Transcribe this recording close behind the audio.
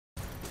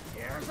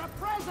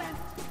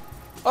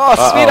Oh,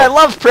 sweet! I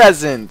love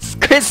presents.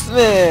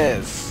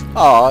 Christmas.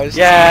 Oh, it's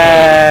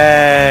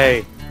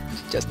Yay!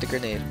 just a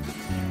grenade.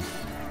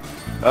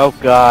 Oh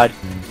god.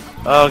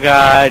 Oh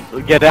god.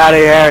 Get out of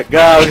here.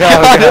 Go,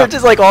 go, They're go.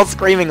 just like all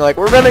screaming like,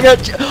 we're gonna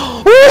get you.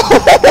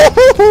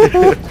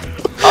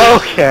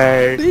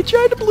 Okay. They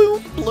tried to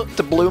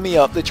blow me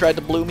up. They tried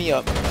to blow me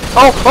up.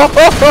 Oh.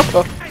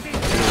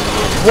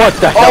 What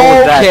the hell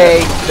was that?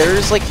 Okay,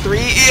 there's like 3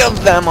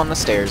 of them on the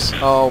stairs.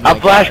 Oh my I'm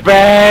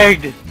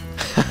flashbanged!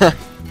 god.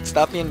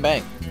 Stop being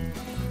banged.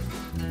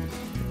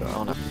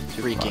 On a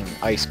freaking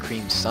ice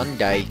cream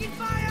sundae.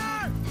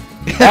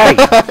 Hey!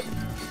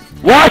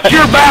 Watch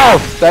your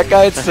mouth! That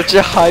guy had such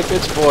a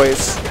high-pitched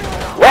voice.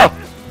 Whoa!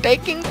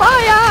 Taking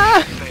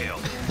fire!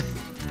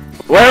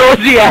 Where was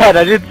he at?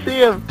 I didn't see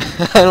him.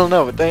 I don't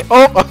know, but they.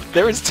 Oh,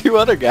 there was 2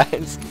 other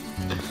guys.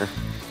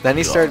 Then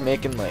he started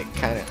making like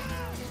kind of.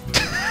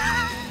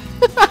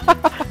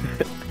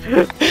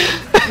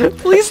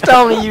 Please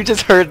tell me you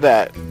just heard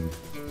that.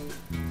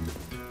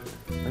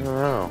 I don't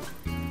know.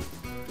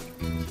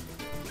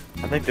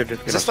 I think they're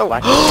just gonna Is this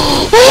flash.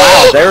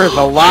 Wow, there's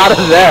a lot of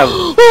them.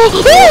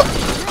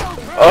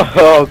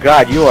 Oh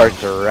god, you are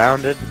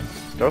surrounded.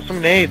 Throw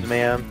some nades,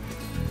 man.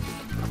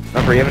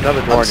 Remember, you have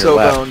another door I'm on so your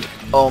left. boned.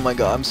 Oh my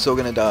god, I'm so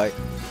gonna die.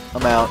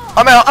 I'm out.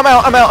 I'm out. I'm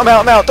out. I'm out. I'm out.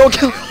 I'm out. Don't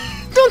kill.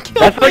 Don't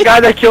kill That's me. the guy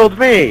that killed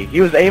me.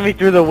 He was aiming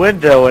through the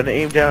window and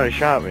aimed down and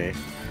shot me.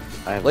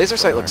 Laser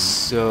sight looks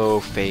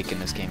so fake in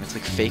this game. It's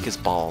like fake as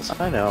balls.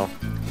 I know.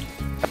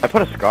 I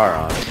put a scar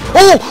on.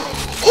 Oh!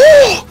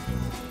 Oh!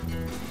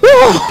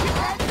 Oh!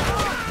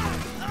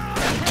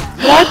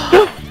 What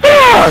the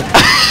fuck?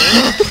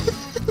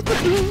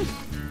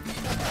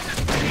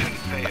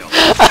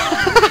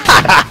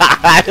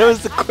 That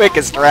was the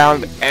quickest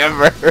round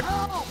ever.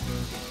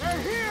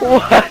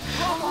 What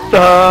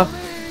the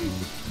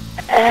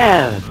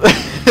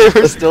F? They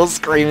were still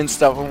screaming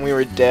stuff when we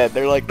were dead.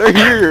 They're like, they're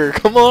here,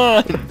 come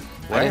on.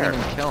 Where? I didn't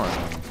even kill him.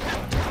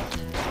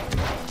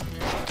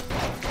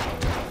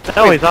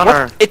 No, he's on What?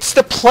 our... It's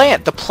the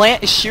plant. The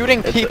plant is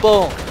shooting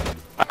people.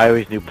 I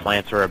always knew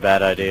plants were a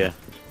bad idea.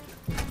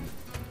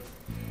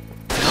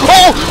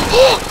 Oh!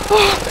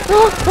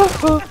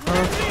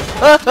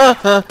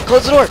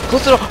 Close the door.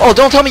 Close the door. Oh,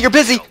 don't tell me you're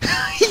busy.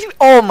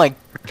 Oh my.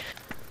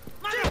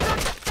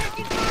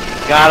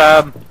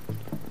 Got him!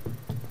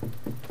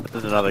 This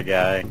is another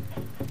guy.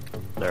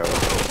 There we go.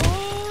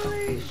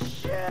 Holy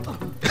shit!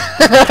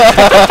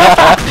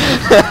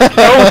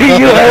 Oh,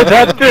 you heard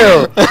that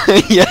too!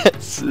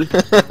 Yes.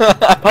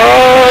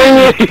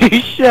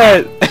 Holy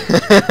shit!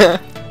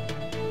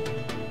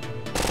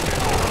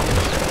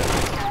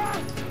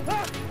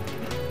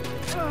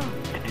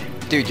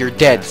 Dude, you're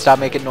dead. Stop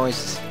making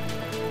noises.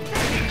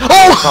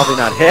 Oh! Probably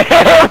not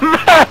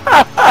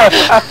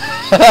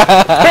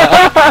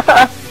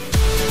him!